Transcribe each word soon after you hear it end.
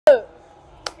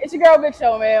It's your girl Big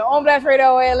Show, man. On Blast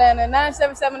Radio Atlanta,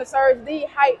 977 The Surge, the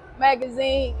Hype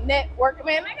Magazine Network.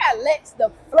 Man, I got Lex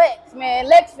the Flex, man.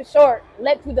 Lex for short.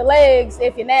 Lex with the legs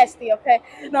if you're nasty, okay?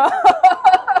 No.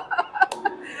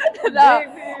 No.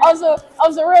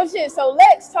 Also real shit. So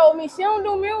Lex told me she don't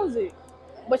do music,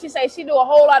 but she say she do a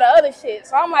whole lot of other shit.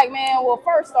 So I'm like, man, well,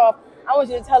 first off, I want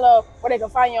you to tell them where they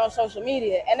can find you on social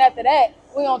media. And after that,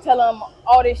 we gonna tell them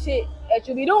all this shit that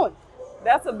you be doing.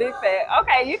 That's a big fact.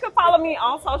 Okay, you can follow me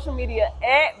on social media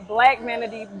at Black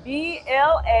Vanity,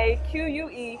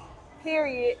 BLAQUE,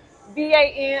 period,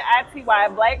 VANITY,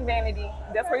 Black Vanity.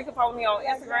 That's where you can follow me on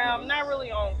Instagram. Not really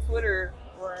on Twitter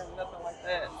or nothing like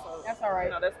that. So that's all right.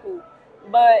 You know, that's cool.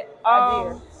 But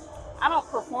I don't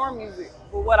perform music.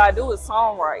 But what I do is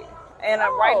songwrite. And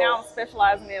right now I'm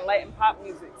specializing in Latin pop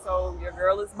music. So your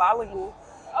girl is bilingual.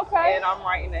 Okay. And I'm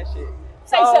writing that shit.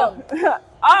 Say something.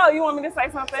 Oh, you want me to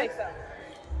say something? Say something.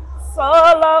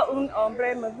 Solo un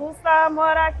hombre me gusta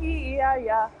amor aquí y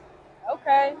allá.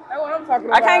 Okay, that's what I'm talking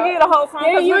about. I can't give you the whole song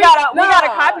because we gotta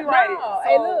copyright it. So.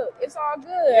 Hey, look, it's all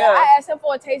good. Yeah. I asked him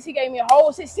for a taste. He gave me a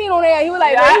whole 16 on there. He was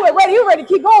like, you ready to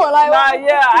keep going? Like,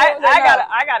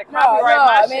 I gotta copyright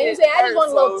my shit. You say I just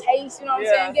want a little taste, you know what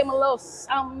I'm saying? Give him a little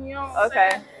something, you know what I'm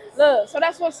saying? Look, so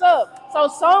that's what's up. So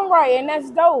songwriting, that's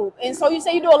dope. And so you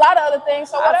say you do a lot of other things.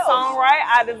 So what else? I songwrite,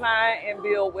 I design and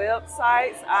build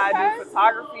websites. I do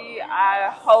photography. I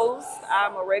host.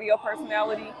 I'm a radio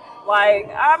personality. Like,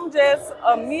 I'm just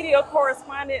a media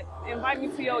correspondent. Invite me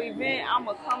to your event. I'm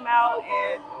going to come out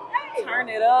and turn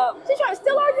it up. She's trying to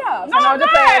steal our job. No, I'm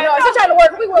just saying. No, she's trying to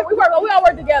work. We all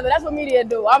work together. That's what media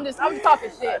do. I'm just talking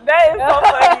shit. That is so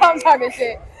funny. I'm talking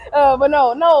shit.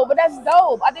 But that's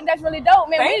dope. I think that's really dope,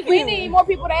 man. We need more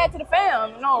people to add to the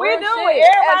fam. No, we do. Shit.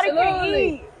 Everybody can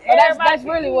eat. That's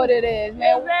really what it is,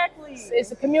 man. Exactly.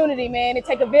 It's a community, man. It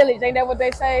take a village. Ain't that what they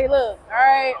say? Look, all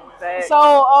right. Thanks.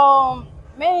 So,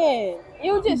 man,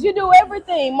 you do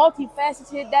everything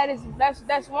multifaceted.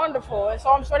 That's wonderful, and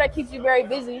so I'm sure that keeps you very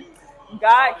busy.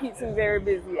 God keeps me very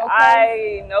busy.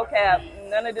 Okay. No cap.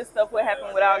 None of this stuff would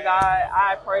happen without God.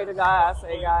 I pray to God. I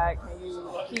say, God, can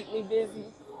you keep me busy?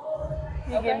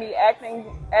 He give me acting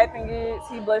gigs.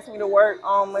 He blessed me to work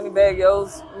on Moneybag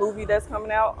Yo's movie that's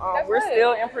coming out. We're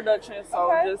still in production,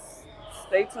 so just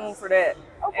stay tuned for that.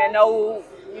 Okay. And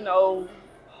you know.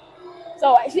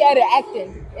 So she added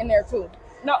acting in there too.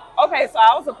 No, okay. So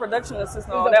I was a production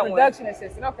assistant on that one. Production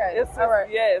assistant, okay. All right.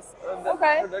 Yes.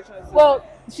 Okay. Production assistant. Well,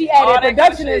 she added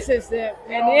production assistant,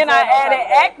 and then I added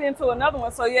acting to another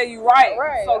one. So yeah, you're right.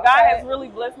 So God has really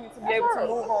blessed me to be able to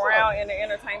move around in the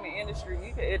entertainment industry.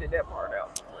 You can edit that part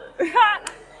out.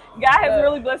 God has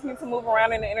really blessed me to move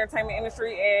around in the entertainment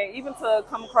industry, and even to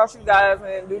come across you guys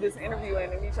and do this interview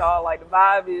and to meet y'all. Like, the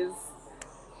vibe is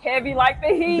heavy like the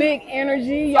heat. Big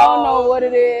energy. Y'all know what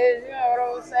it is. You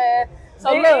know what I'm saying? So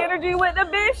big energy with the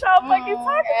Big Show. Fucking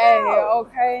talking about.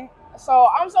 Okay. So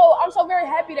I'm so very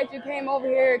happy that you came over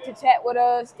here to chat with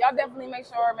us. Y'all definitely make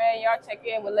sure, man, y'all check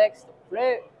in with Lex the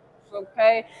Flex.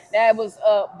 Okay. That was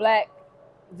Black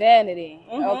Vanity.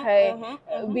 Okay.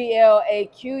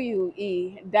 BLAQUE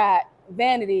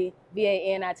 .vanity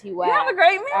VANITY. You have a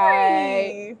great memory.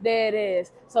 Right, there it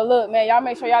is. So look, man, y'all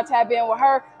make sure y'all tap in with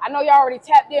her. I know y'all already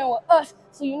tapped in with us,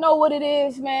 so you know what it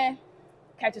is, man.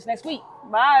 Catch us next week.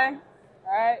 Bye.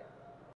 All right.